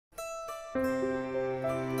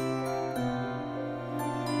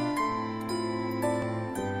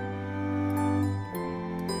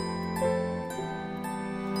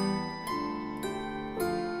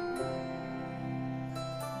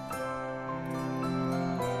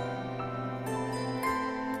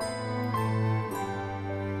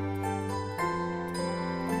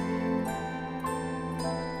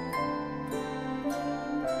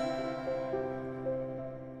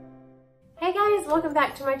welcome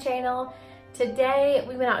back to my channel. Today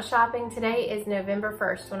we went out shopping. Today is November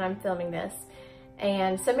 1st when I'm filming this.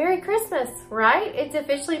 And so Merry Christmas, right? It's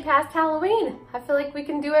officially past Halloween. I feel like we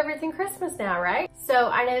can do everything Christmas now, right? So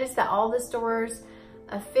I noticed that all the stores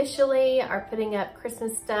officially are putting up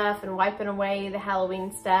Christmas stuff and wiping away the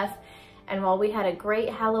Halloween stuff. And while we had a great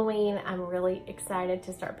Halloween, I'm really excited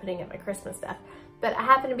to start putting up my Christmas stuff. But I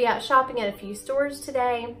happened to be out shopping at a few stores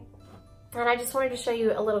today, and I just wanted to show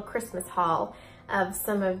you a little Christmas haul of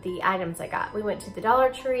some of the items I got. We went to the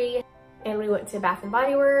Dollar Tree, and we went to Bath &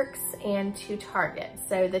 Body Works, and to Target.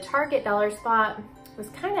 So the Target dollar spot was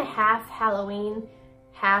kind of half Halloween,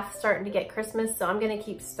 half starting to get Christmas, so I'm gonna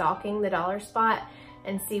keep stalking the dollar spot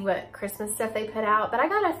and see what Christmas stuff they put out. But I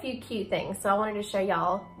got a few cute things, so I wanted to show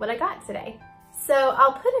y'all what I got today. So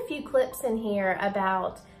I'll put a few clips in here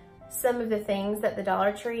about some of the things that the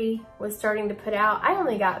Dollar Tree was starting to put out. I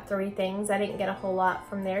only got 3 things. I didn't get a whole lot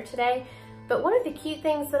from there today. But one of the cute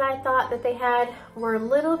things that I thought that they had were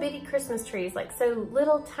little bitty Christmas trees, like so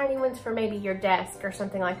little tiny ones for maybe your desk or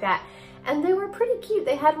something like that. And they were pretty cute.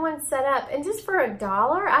 They had one set up, and just for $1,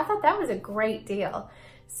 I thought that was a great deal.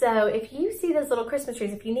 So if you see those little Christmas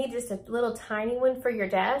trees, if you need just a little tiny one for your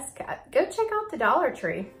desk, go check out the Dollar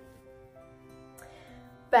Tree.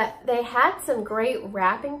 But they had some great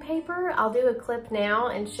wrapping paper. I'll do a clip now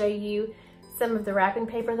and show you some of the wrapping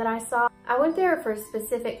paper that I saw. I went there for a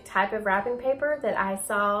specific type of wrapping paper that I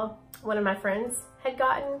saw one of my friends had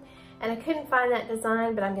gotten, and I couldn't find that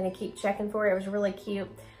design, but I'm gonna keep checking for it. It was really cute.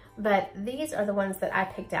 But these are the ones that I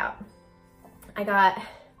picked out. I got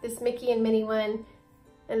this Mickey and Minnie one,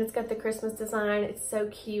 and it's got the Christmas design. It's so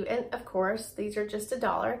cute. And of course, these are just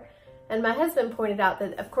 $1. And my husband pointed out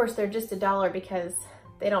that of course they're just $1 because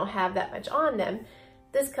they don't have that much on them.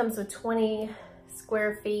 This comes with 20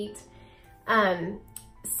 square feet. And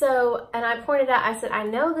I pointed out, I said, I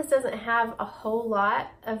know this doesn't have a whole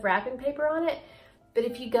lot of wrapping paper on it, but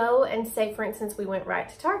if you go and say, for instance, we went right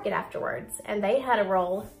to Target afterwards and they had a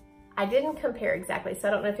roll. I didn't compare exactly, so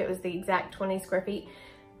I don't know if it was the exact 20 square feet,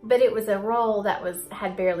 but it was a roll that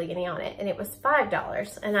had barely any on it, and it was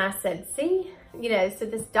 $5. And I said, see, so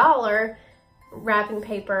this $1 wrapping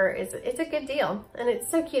paper it's a good deal, and it's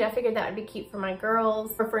so cute. I figured that would be cute for my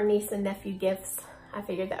girls or for niece and nephew gifts. I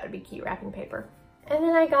figured that would be cute wrapping paper. And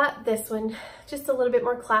then I got this one, just a little bit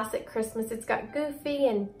more classic Christmas. It's got Goofy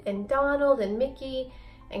and Donald and Mickey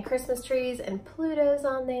and Christmas trees and Pluto's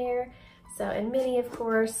on there. So, and Minnie, of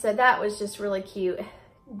course. So that was just really cute.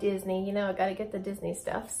 Disney, I gotta get the Disney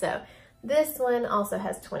stuff. So this one also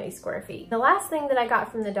has 20 square feet. The last thing that I got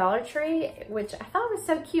from the Dollar Tree, which I thought was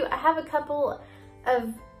so cute, I have a couple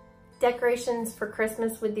of decorations for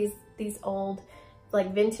Christmas with these old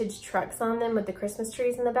like vintage trucks on them with the Christmas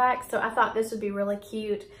trees in the back. So I thought this would be really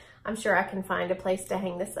cute. I'm sure I can find a place to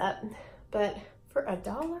hang this up, but for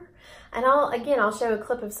 $1. And I'll show a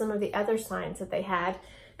clip of some of the other signs that they had.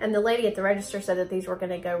 And the lady at the register said that these were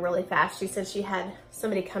gonna go really fast. She said she had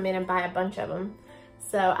somebody come in and buy a bunch of them.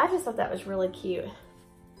 So I just thought that was really cute.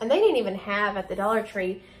 And they didn't even have at the Dollar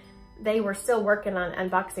Tree, they were still working on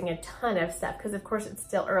unboxing a ton of stuff because of course it's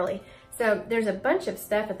still early. So there's a bunch of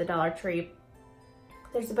stuff at the Dollar Tree.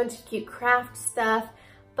 There's a bunch of cute craft stuff,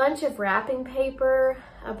 bunch of wrapping paper,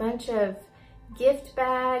 a bunch of gift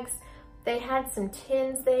bags. They had some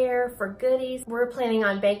tins there for goodies. We're planning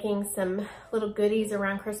on baking some little goodies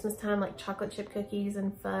around Christmas time, like chocolate chip cookies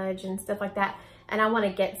and fudge and stuff like that. And I want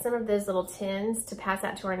to get some of those little tins to pass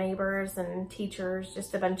out to our neighbors and teachers,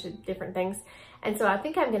 just a bunch of different things. And so I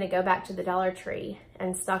think I'm going to go back to the Dollar Tree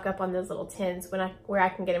and stock up on those little tins where I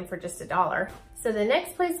can get them for just $1. So the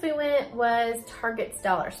next place we went was Target's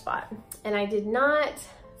Dollar Spot. And I did not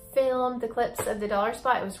film the clips of the Dollar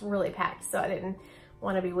Spot. It was really packed, so I didn't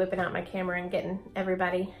want to be whipping out my camera and getting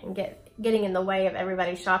everybody and getting in the way of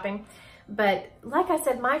everybody shopping. But like I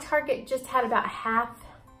said, my Target just had about half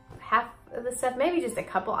of the stuff, maybe just a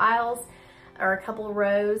couple aisles or a couple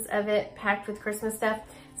rows of it packed with Christmas stuff.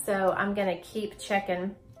 So I'm gonna keep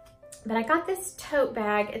checking. But I got this tote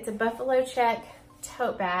bag. It's a Buffalo Check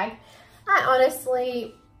tote bag. I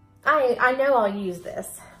honestly know I'll use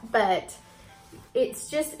this, but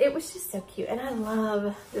it was just so cute. And I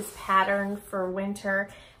love this pattern for winter.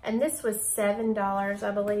 And this was $7,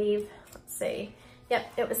 I believe. Let's see.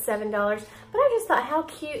 Yep, it was $7. But I just thought how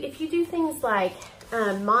cute, if you do things like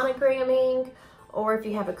monogramming, or if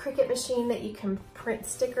you have a Cricut machine that you can print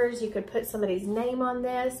stickers, you could put somebody's name on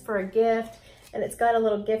this for a gift, and it's got a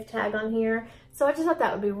little gift tag on here. So I just thought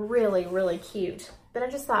that would be really, really cute. But I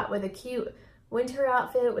just thought with a cute winter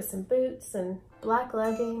outfit with some boots and black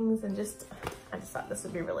leggings and I just thought this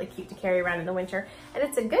would be really cute to carry around in the winter. And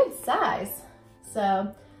it's a good size.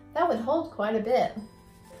 So That would hold quite a bit.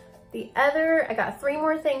 I got 3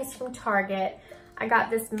 more things from Target. I got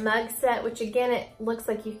this mug set, which again, it looks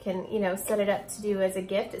like you can, you know, set it up to do as a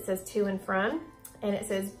gift. It says to and from, and it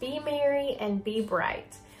says be merry and be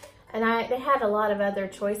bright. And they had a lot of other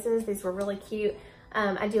choices. These were really cute.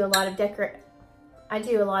 I do a lot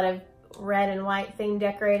of red and white theme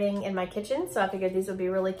decorating in my kitchen, so I figured these would be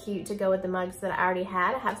really cute to go with the mugs that I already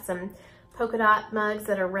had. I have some polka dot mugs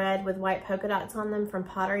that are red with white polka dots on them from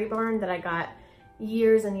Pottery Barn that I got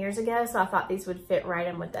years and years ago, so I thought these would fit right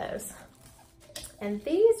in with those. And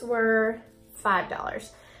these were $5.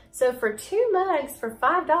 So for 2 mugs for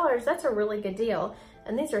 $5, that's a really good deal.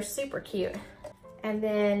 And these are super cute. And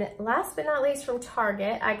then last but not least from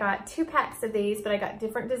Target, I got 2 packs of these, but I got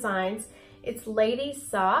different designs. It's ladies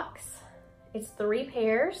socks. It's 3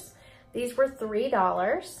 pairs. These were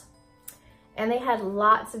 $3. And they had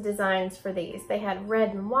lots of designs for these. They had red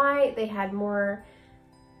and white. They had more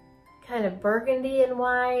kind of burgundy and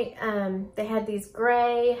white. They had these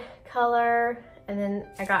gray color. And then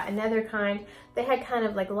I got another kind. They had kind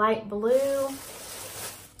of like light blue,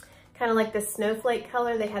 kind of like the snowflake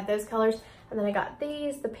color. They had those colors. And then I got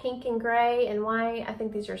these, the pink and gray and white. I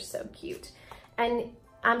think these are so cute. And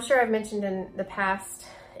I'm sure I've mentioned in the past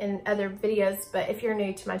in other videos, but if you're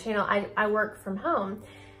new to my channel, I work from home.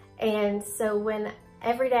 And so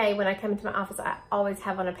every day when I come into my office, I always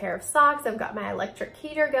have on a pair of socks. I've got my electric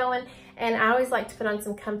heater going, and I always like to put on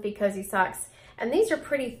some comfy, cozy socks. And these are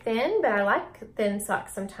pretty thin, but I like thin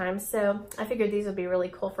socks sometimes. So I figured these would be really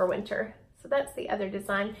cool for winter. So that's the other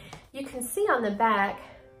design. You can see on the back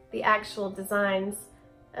the actual designs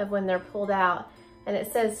of when they're pulled out. And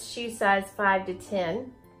it says shoe size 5 to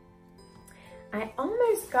 10. I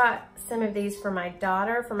almost got some of these for my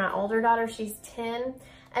daughter, for my older daughter. She's 10.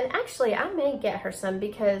 And actually, I may get her some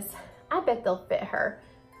because I bet they'll fit her.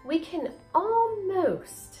 We can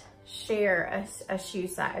almost share a shoe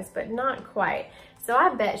size, but not quite. So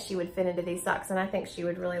I bet she would fit into these socks, and I think she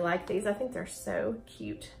would really like these. I think they're so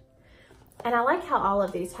cute. And I like how all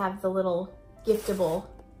of these have the little giftable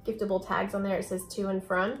tags on there. It says to and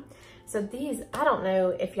from. So these, I don't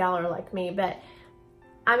know if y'all are like me, but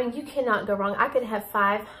I mean, you cannot go wrong. I could have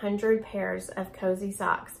 500 pairs of cozy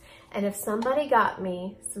socks. And if somebody got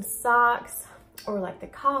me some socks or like the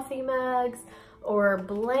coffee mugs or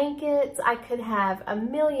blankets, I could have a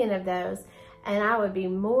million of those, and I would be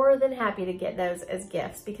more than happy to get those as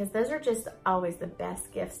gifts because those are just always the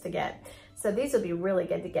best gifts to get. So these would be really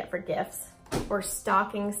good to get for gifts or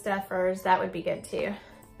stocking stuffers. That would be good too.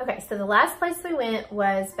 Okay, so the last place we went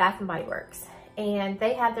was Bath & Body Works, and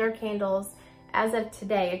they had their candles as of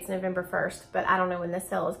today. It's November 1st, but I don't know when this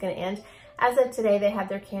sale is going to end. As of today, they have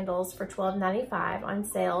their candles for $12.95 on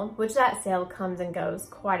sale, which that sale comes and goes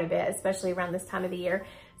quite a bit, especially around this time of the year.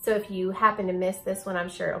 So if you happen to miss this one, I'm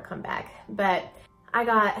sure it'll come back. But I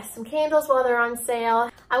got some candles while they're on sale.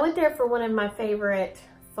 I went there for one of my favorite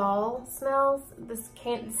fall smells, the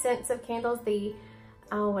scents of candles,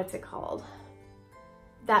 what's it called?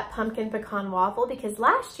 That pumpkin pecan waffle, because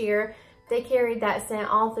last year they carried that scent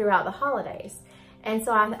all throughout the holidays. And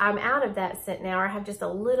so I'm out of that scent now. I have just a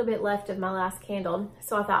little bit left of my last candle.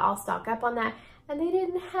 So I thought I'll stock up on that. And they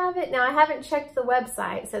didn't have it. Now I haven't checked the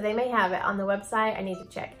website, so they may have it on the website. I need to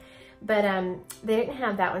check. But they didn't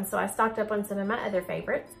have that one, so I stocked up on some of my other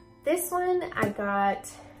favorites. This one I got,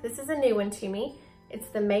 this is a new one to me. It's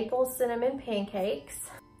the maple cinnamon pancakes.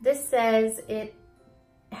 This says it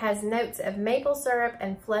has notes of maple syrup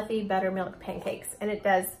and fluffy buttermilk pancakes. And it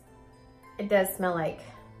does smell like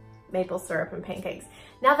maple syrup and pancakes.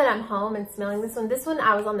 Now that I'm home and smelling this one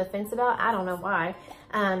I was on the fence about. I don't know why.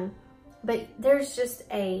 But there's just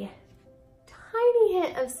a tiny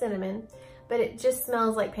hint of cinnamon, but it just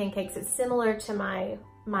smells like pancakes. It's similar to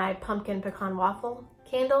my pumpkin pecan waffle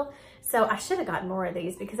candle. So I should have gotten more of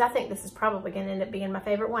these because I think this is probably gonna end up being my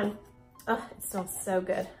favorite one. Oh, it smells so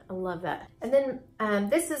good. I love that. And then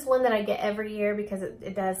this is one that I get every year because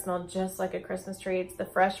it does smell just like a Christmas tree. It's the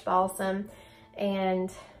Fresh Balsam,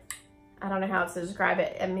 and I don't know how else to describe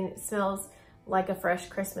it. I mean, it smells like a fresh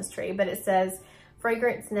Christmas tree, but it says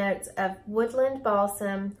fragrance notes of woodland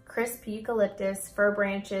balsam, crisp eucalyptus, fir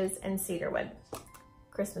branches, and cedarwood.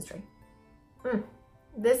 Christmas tree.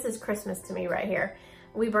 This is Christmas to me right here.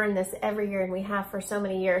 We burn this every year, and we have for so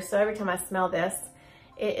many years. So every time I smell this,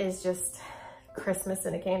 it is just Christmas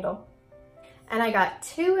in a candle. And I got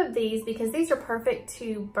 2 of these because these are perfect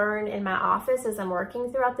to burn in my office as I'm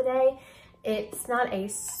working throughout the day. It's not a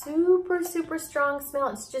super, super strong smell.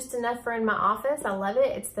 It's just enough for in my office. I love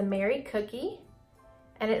it. It's the Merry Cookie,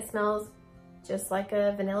 and it smells just like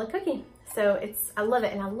a vanilla cookie. So I love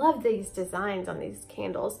it, and I love these designs on these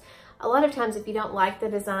candles. A lot of times if you don't like the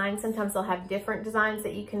design, sometimes they'll have different designs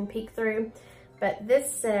that you can peek through. But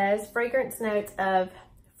this says fragrance notes of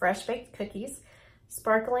fresh baked cookies,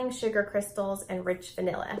 sparkling sugar crystals, and rich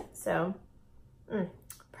vanilla. So,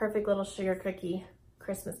 perfect little sugar cookie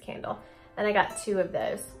Christmas candle. And I got 2 of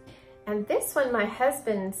those. And this one my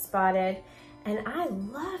husband spotted, and I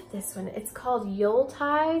love this one. It's called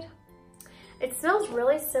Yuletide. It smells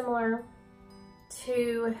really similar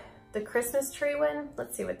to the Christmas tree one.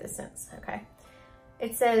 Let's see what this is. Okay.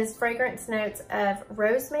 It says fragrance notes of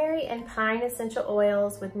rosemary and pine essential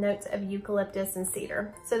oils with notes of eucalyptus and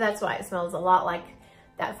cedar. So that's why it smells a lot like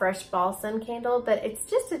that fresh balsam candle, but it's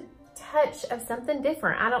just a touch of something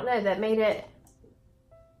different. I don't know, that made it,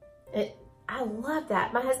 I love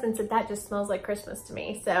that. My husband said that just smells like Christmas to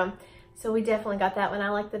me. So we definitely got that one. I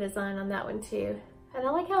like the design on that one too. And I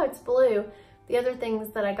like how it's blue. The other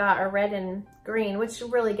things that I got are red and green, which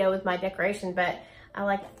really go with my decoration, but I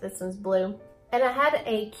like that this one's blue. And I had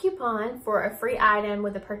a coupon for a free item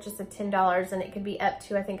with a purchase of $10, and it could be up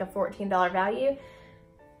to, I think, a $14 value.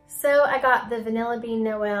 So I got the Vanilla Bean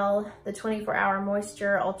Noel, the 24-Hour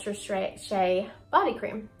Moisture Ultra Shea Body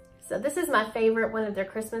Cream. So this is my favorite one of their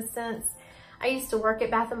Christmas scents. I used to work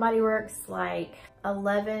at Bath & Body Works like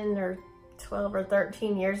 11 or 12 or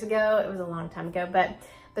 13 years ago. It was a long time ago,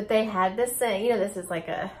 but they had this scent. You know, this is like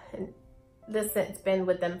this scent's been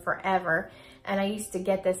with them forever. And I used to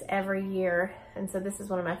get this every year. And so this is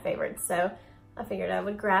one of my favorites. So I figured I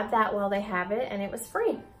would grab that while they have it, and it was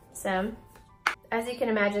free. So as you can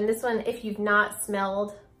imagine, this one, if you've not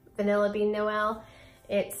smelled Vanilla Bean Noel,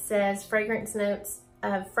 it says fragrance notes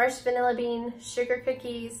of fresh vanilla bean, sugar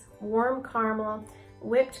cookies, warm caramel,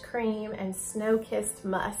 whipped cream, and snow-kissed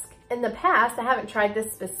musk. In the past, I haven't tried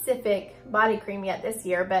this specific body cream yet this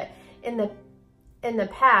year, but in the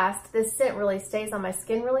past, this scent really stays on my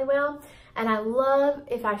skin really well. And I love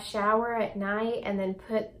if I shower at night and then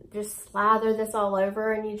just slather this all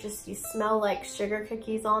over, and you smell like sugar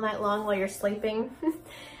cookies all night long while you're sleeping.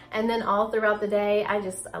 And then all throughout the day, I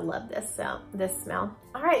love this smell.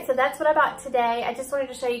 All right, so that's what I bought today. I just wanted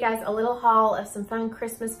to show you guys a little haul of some fun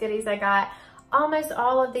Christmas goodies I got. Almost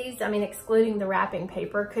all of these, I mean, excluding the wrapping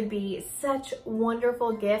paper, could be such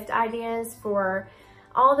wonderful gift ideas for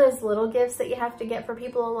all those little gifts that you have to get for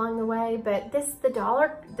people along the way. But the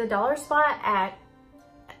dollar spot at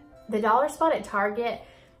Target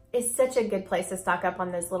is such a good place to stock up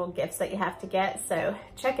on those little gifts that you have to get. So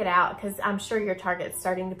check it out, because I'm sure your Target's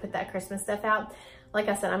starting to put that Christmas stuff out. Like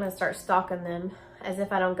I said, I'm gonna start stocking them, as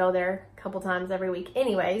if I don't go there a couple times every week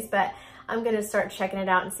anyways, but I'm gonna start checking it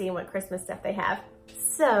out and seeing what Christmas stuff they have.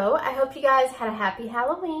 So I hope you guys had a happy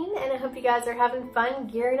Halloween, and I hope you guys are having fun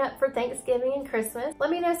gearing up for Thanksgiving and Christmas.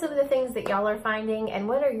 Let me know some of the things that y'all are finding, and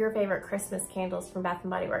what are your favorite Christmas candles from Bath &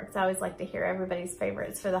 Body Works. I always like to hear everybody's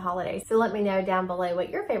favorites for the holidays. So let me know down below what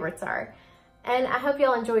your favorites are. And I hope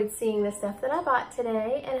y'all enjoyed seeing the stuff that I bought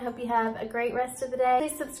today, and I hope you have a great rest of the day.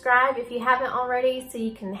 Please subscribe if you haven't already, so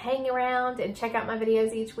you can hang around and check out my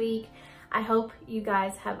videos each week. I hope you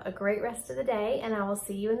guys have a great rest of the day, and I will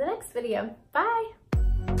see you in the next video. Bye!